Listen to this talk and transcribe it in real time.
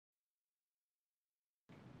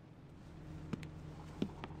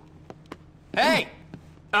Hey!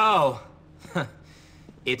 Oh,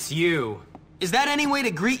 it's you. Is that any way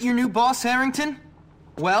to greet your new boss, Harrington?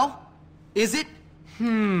 Well, is it?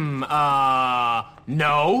 No.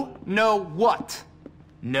 No what?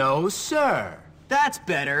 No, sir. That's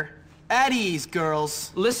better. At ease,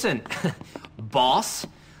 girls. Listen, boss,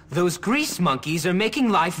 those grease monkeys are making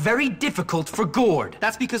life very difficult for Gord.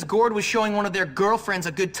 That's because Gord was showing one of their girlfriends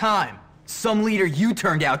a good time. Some leader you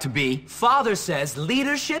turned out to be. Father says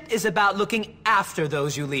leadership is about looking after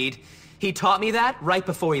those you lead. He taught me that right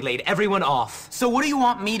before he laid everyone off. So what do you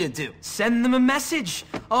want me to do? Send them a message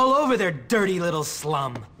all over their dirty little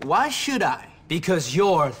slum. Why should I? Because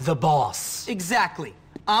you're the boss. Exactly.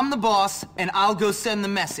 I'm the boss, and I'll go send the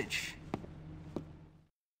message.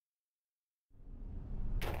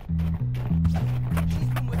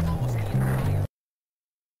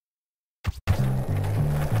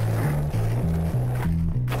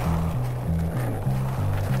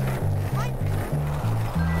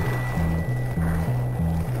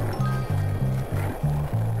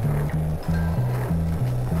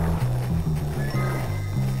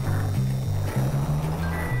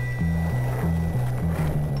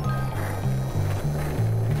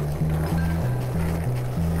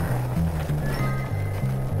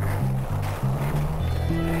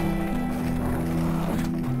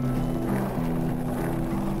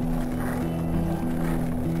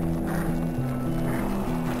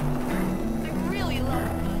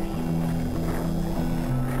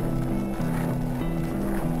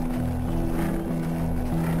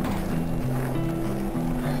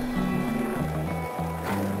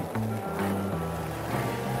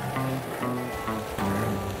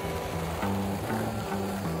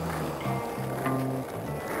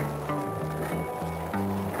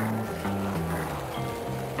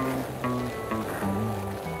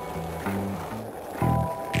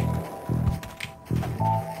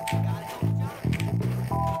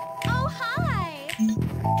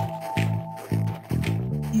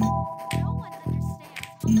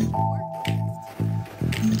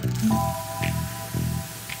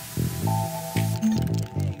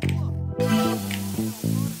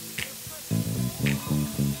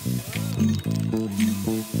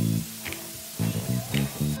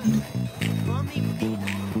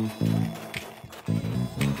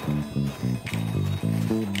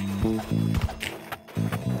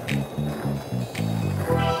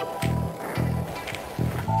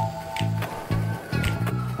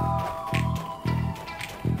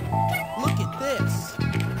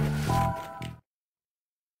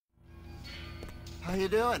 How you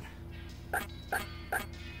doing?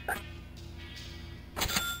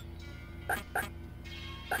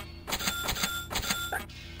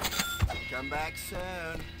 Come back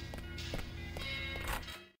soon.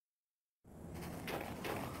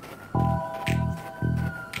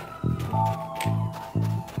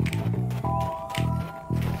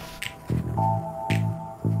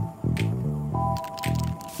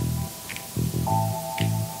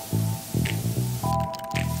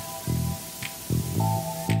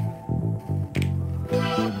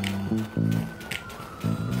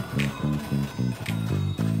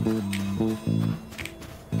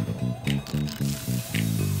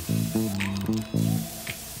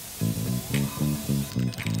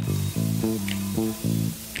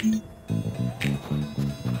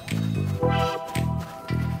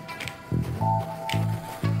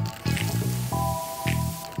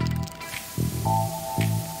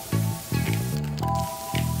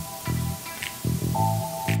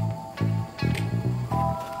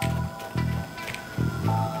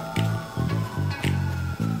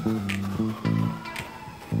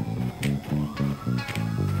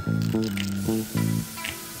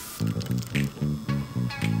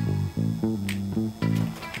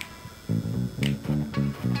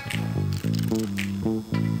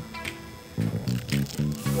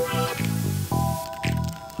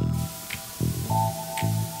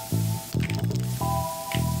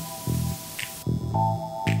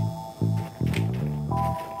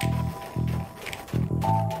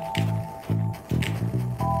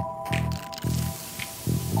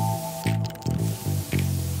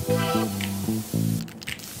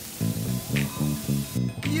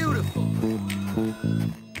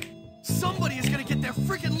 Somebody is gonna get their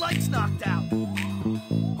freaking lights knocked out!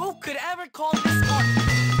 Who could ever call this art?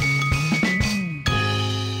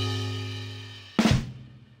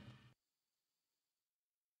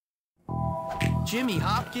 Jimmy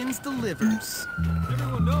Hopkins delivers.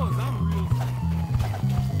 Everyone knows